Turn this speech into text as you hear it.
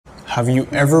Have you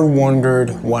ever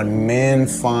wondered what men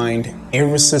find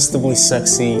irresistibly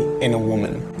sexy in a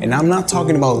woman? And I'm not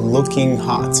talking about looking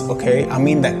hot, okay? I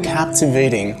mean that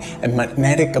captivating and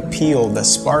magnetic appeal that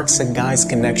sparks a guy's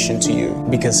connection to you.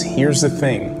 Because here's the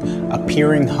thing,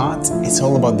 appearing hot, it's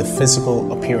all about the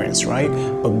physical appearance, right?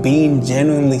 But being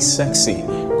genuinely sexy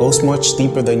goes much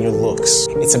deeper than your looks.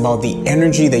 It's about the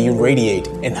energy that you radiate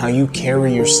and how you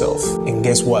carry yourself. And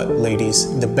guess what,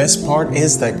 ladies? The best part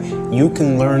is that you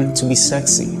can learn to be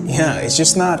sexy. Yeah, it's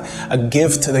just not a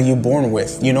gift that you're born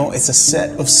with, you know, it's a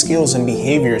set of skills and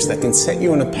behaviors that can set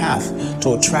you on a path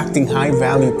to attracting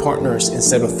high-value partners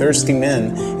instead of thirsty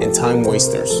men and time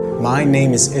wasters. My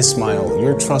name is Ismail,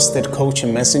 your trusted coach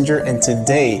and messenger, and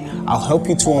today I'll help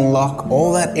you to unlock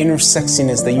all that inner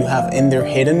sexiness that you have in there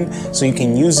hidden so you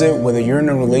can use it whether you're in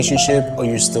a relationship or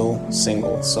you're still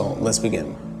single. So let's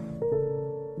begin.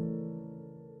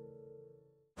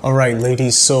 Alright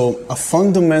ladies, so a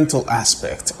fundamental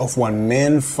aspect of what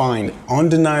men find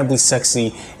undeniably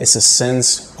sexy is a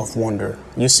sense of wonder.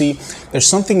 You see, there's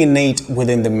something innate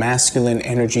within the masculine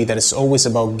energy that is always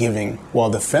about giving,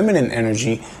 while the feminine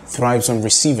energy thrives on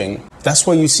receiving. That's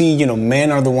why you see,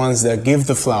 men are the ones that give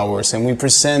the flowers and we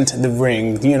present the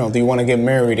ring, do you want to get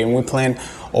married, and we plan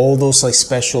all those like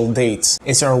special dates.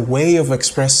 It's our way of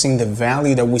expressing the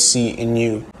value that we see in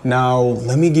you. Now,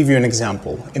 let me give you an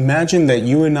example. Imagine that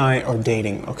you and I are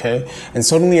dating, okay? And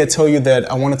suddenly I tell you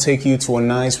that I want to take you to a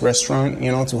nice restaurant,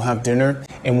 to have dinner.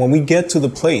 And when we get to the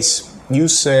place, you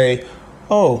say,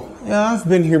 oh, yeah, I've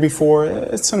been here before.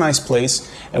 It's a nice place.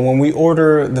 And when we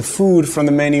order the food from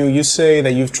the menu, you say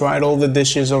that you've tried all the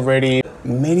dishes already.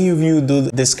 Many of you do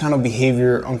this kind of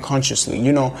behavior unconsciously.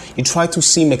 You try to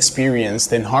seem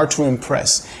experienced and hard to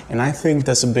impress. And I think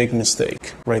that's a big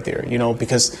mistake right there,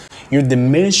 because you're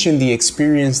diminishing the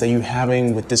experience that you're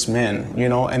having with this man,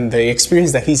 and the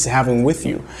experience that he's having with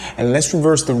you. And let's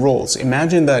reverse the roles.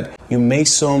 Imagine that you make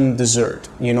some dessert,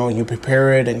 you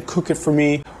prepare it and cook it for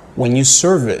me. When you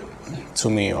serve it to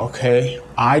me, okay,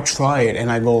 I try it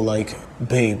and I go like,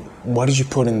 babe, what did you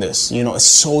put in this? It's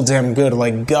so damn good.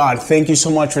 Like, God, thank you so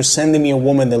much for sending me a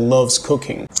woman that loves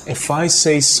cooking. If I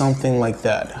say something like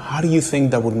that, how do you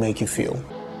think that would make you feel?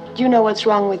 Do you know what's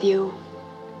wrong with you?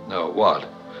 No, what?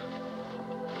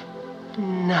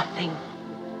 Nothing.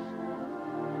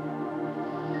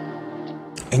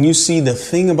 And you see, the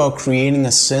thing about creating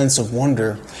a sense of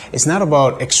wonder is not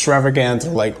about extravagant or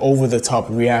like over-the-top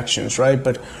reactions, right?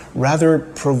 But rather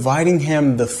providing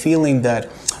him the feeling that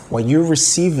what you're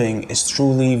receiving is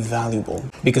truly valuable.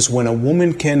 Because when a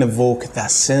woman can evoke that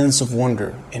sense of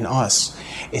wonder in us,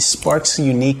 it sparks a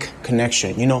unique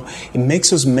connection. It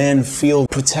makes us men feel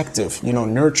protective,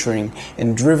 nurturing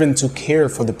and driven to care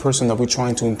for the person that we're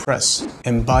trying to impress.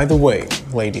 And by the way,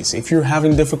 ladies, if you're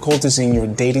having difficulties in your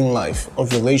dating life or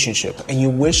relationship and you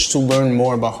wish to learn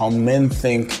more about how men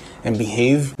think and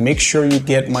behave, make sure you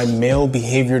get my Male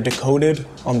Behavior Decoded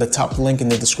on the top link in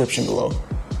the description below.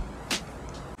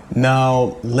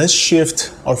 Now, let's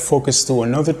shift our focus to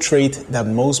another trait that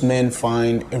most men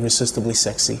find irresistibly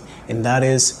sexy, and that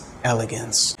is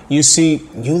elegance. You see,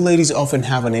 you ladies often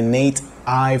have an innate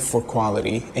eye for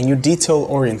quality and you're detail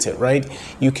oriented, right?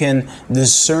 You can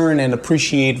discern and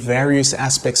appreciate various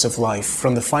aspects of life,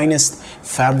 from the finest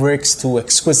fabrics to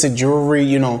exquisite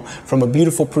jewelry, from a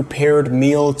beautiful prepared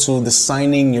meal to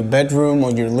designing your bedroom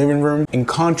or your living room. In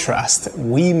contrast,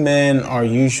 we men are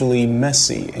usually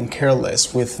messy and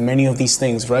careless with many of these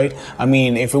things, right? I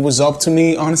mean, if it was up to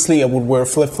me, honestly, I would wear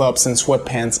flip-flops and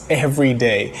sweatpants every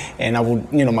day and I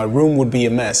would, my room would be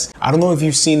a mess. I don't know if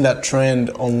you've seen that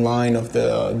trend online of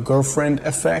the girlfriend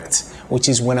effect, which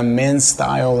is when a man's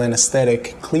style and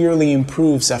aesthetic clearly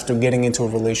improves after getting into a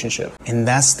relationship. And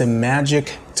that's the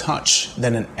magic touch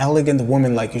that an elegant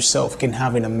woman like yourself can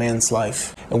have in a man's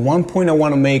life. And one point I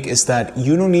want to make is that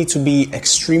you don't need to be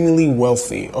extremely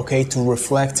wealthy, okay, to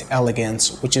reflect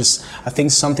elegance, which is, I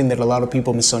think, something that a lot of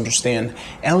people misunderstand.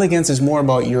 Elegance is more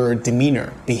about your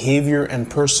demeanor, behavior, and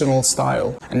personal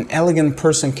style. An elegant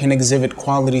person can exhibit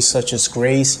qualities such as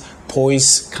grace,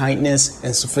 poise, kindness,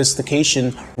 and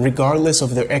sophistication, regardless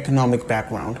of their economic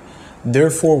background.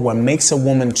 Therefore, what makes a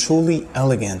woman truly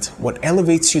elegant, what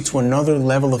elevates you to another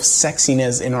level of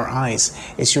sexiness in our eyes,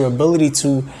 is your ability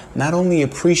to not only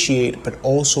appreciate but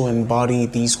also embody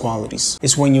these qualities.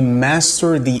 It's when you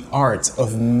master the art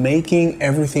of making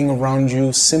everything around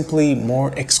you simply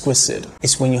more exquisite.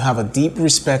 It's when you have a deep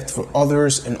respect for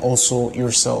others and also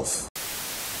yourself.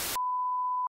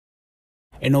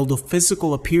 And although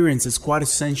physical appearance is quite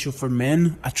essential for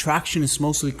men, attraction is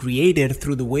mostly created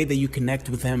through the way that you connect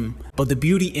with them. But the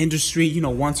beauty industry,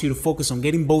 wants you to focus on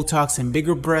getting Botox and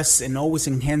bigger breasts and always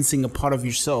enhancing a part of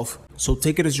yourself. So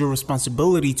take it as your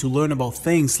responsibility to learn about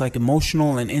things like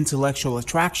emotional and intellectual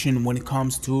attraction when it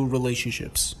comes to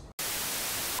relationships.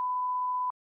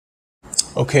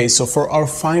 Okay, so for our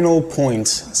final point,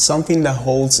 something that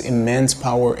holds immense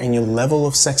power in your level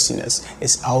of sexiness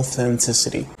is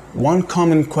authenticity. One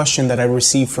common question that I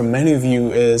receive from many of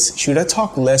you is, should I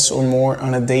talk less or more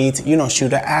on a date?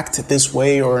 Should I act this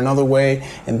way or another way?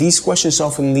 And these questions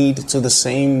often lead to the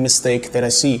same mistake that I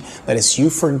see, that is, you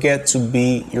forget to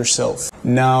be yourself.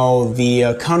 Now,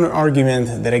 the counter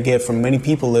argument that I get from many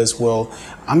people is, well,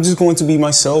 I'm just going to be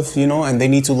myself, and they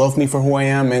need to love me for who I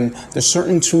am. And there's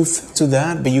certain truth to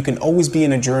that, but you can always be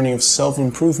in a journey of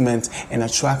self-improvement and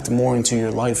attract more into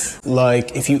your life.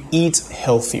 Like if you eat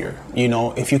healthier,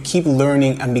 if you keep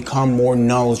learning and become more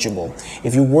knowledgeable,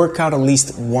 if you work out at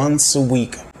least once a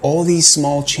week, all these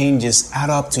small changes add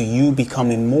up to you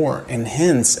becoming more and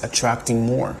hence attracting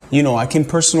more. I can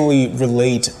personally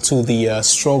relate to the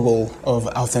struggle of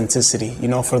authenticity.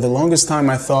 For the longest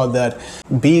time I thought that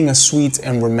being a sweet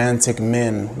and romantic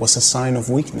man was a sign of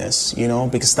weakness,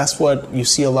 because that's what you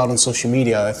see a lot on social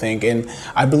media, I think. And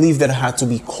I believe that I had to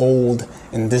be cold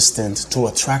and distant to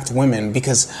attract women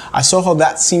because I saw how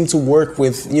that seemed to work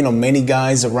with, many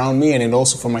guys around me and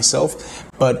also for myself.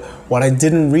 But what I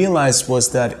didn't realize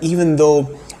was that even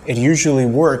though it usually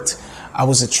worked, I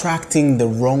was attracting the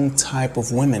wrong type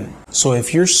of women. So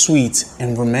if you're sweet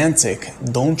and romantic,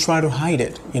 don't try to hide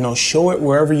it. Show it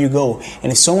wherever you go.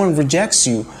 And if someone rejects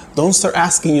you, don't start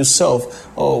asking yourself,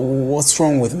 oh, what's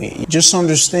wrong with me? Just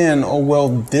understand, oh, well,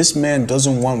 this man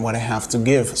doesn't want what I have to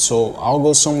give, so I'll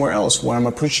go somewhere else where I'm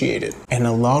appreciated. And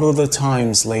a lot of the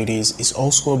times, ladies, it's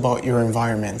also about your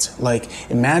environment.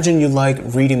 Like, imagine you like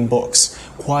reading books,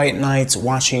 quiet nights,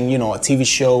 watching, a TV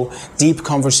show, deep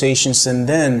conversations, and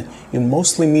then you're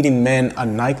mostly meeting men at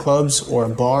nightclubs or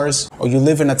bars, or you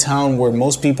live in a town where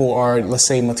most people are, let's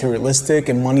say, materialistic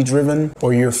and money driven,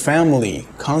 or your family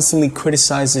constantly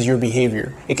criticizes your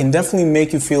behavior. It can definitely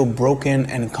make you feel broken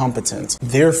and incompetent.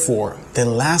 Therefore, the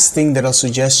last thing that I'll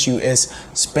suggest you is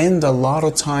spend a lot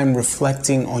of time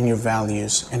reflecting on your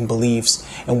values and beliefs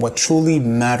and what truly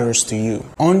matters to you.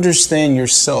 Understand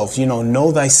yourself,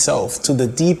 know thyself to the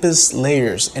deepest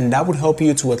layers, and that would help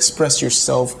you to express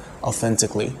yourself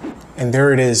authentically. And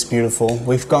there it is, beautiful.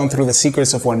 We've gone through the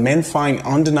secrets of what men find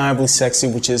undeniably sexy,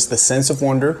 which is the sense of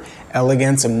wonder,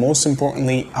 elegance, and most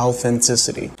importantly,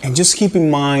 authenticity. And just keep in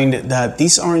mind that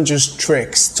these aren't just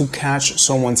tricks to catch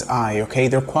someone's eye, okay?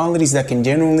 They're qualities that can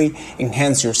genuinely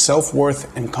enhance your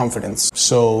self-worth and confidence.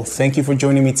 So thank you for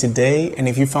joining me today. And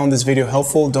if you found this video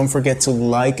helpful, don't forget to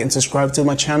like and subscribe to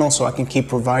my channel so I can keep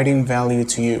providing value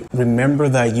to you. Remember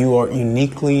that you are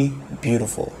uniquely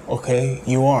beautiful, okay?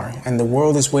 You are. And the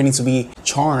world is waiting to be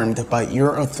charmed by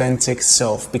your authentic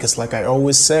self, because like I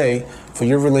always say, for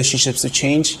your relationships to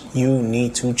change, you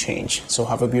need to change. So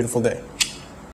have a beautiful day.